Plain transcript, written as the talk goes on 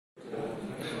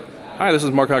Hi, this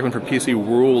is Mark Hockman from PC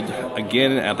World,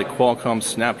 again at the Qualcomm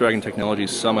Snapdragon Technology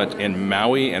Summit in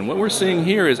Maui, and what we're seeing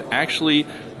here is actually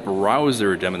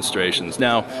browser demonstrations.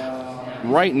 Now,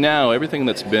 right now, everything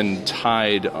that's been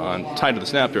tied to the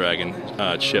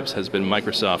Snapdragon chips has been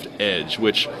Microsoft Edge,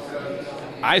 which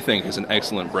I think is an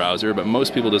excellent browser, but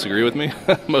most people disagree with me.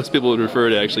 Most people would prefer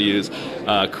to actually use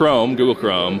Chrome, Google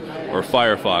Chrome, or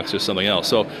Firefox or something else.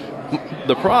 So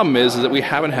the problem is that we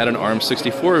haven't had an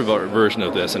ARM64 version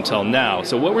of this until now.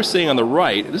 So what we're seeing on the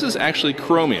right, this is actually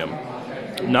Chromium.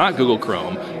 Not Google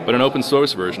Chrome, but an open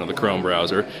source version of the Chrome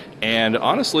browser. And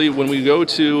honestly, when we go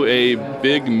to a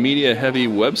big media heavy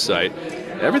website,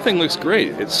 everything looks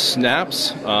great. It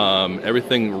snaps,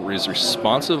 everything is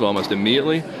responsive almost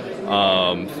immediately.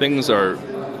 Things are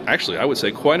actually, I would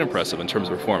say, quite impressive in terms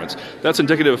of performance. That's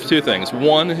indicative of two things.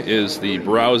 One is the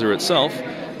browser itself,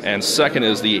 and second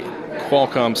is the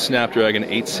Qualcomm Snapdragon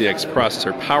 8cx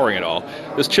processor powering it all.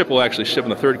 This chip will actually ship in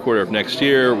the third quarter of next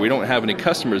year. We don't have any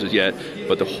customers as yet,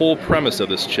 but the whole premise of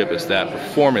this chip is that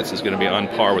performance is going to be on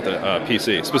par with a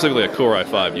PC, specifically a Core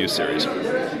i5 U series.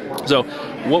 So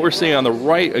what we're seeing on the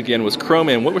right, again, was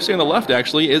Chromium. What we're seeing on the left,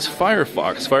 actually, is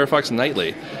Firefox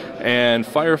Nightly. And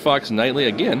Firefox Nightly,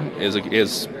 again,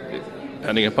 is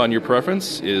depending upon your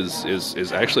preference,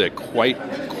 is actually a quite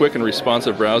quick and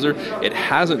responsive browser. It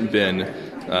hasn't been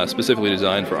specifically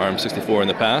designed for ARM64 in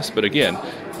the past, but again,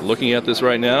 looking at this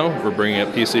right now, we're bringing up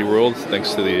PC World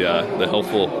thanks to the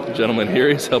helpful gentleman here.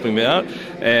 He's helping me out,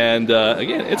 and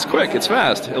again, it's quick, it's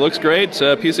fast, it looks great.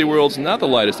 PC World's not the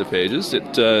lightest of pages.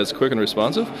 It's quick and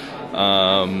responsive.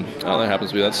 Oh, there happens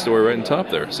to be that story right in top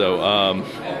there. So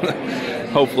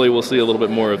hopefully we'll see a little bit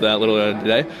more of that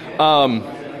today.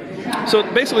 So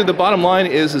basically the bottom line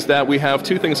is that we have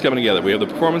two things coming together. We have the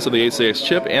performance of the 8cx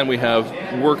chip, and we have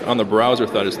work on the browser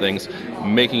side of things,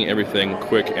 making everything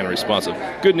quick and responsive.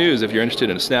 Good news if you're interested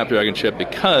in a Snapdragon chip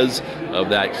because of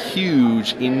that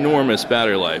huge, enormous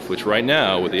battery life, which right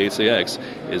now with the 8cx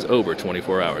is over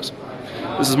 24 hours.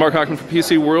 This is Mark Hockman from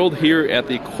PC World here at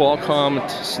the Qualcomm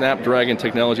Snapdragon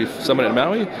Technology Summit in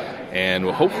Maui, and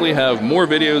we'll hopefully have more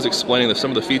videos explaining some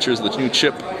of the features of the new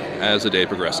chip as the day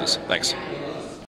progresses. Thanks.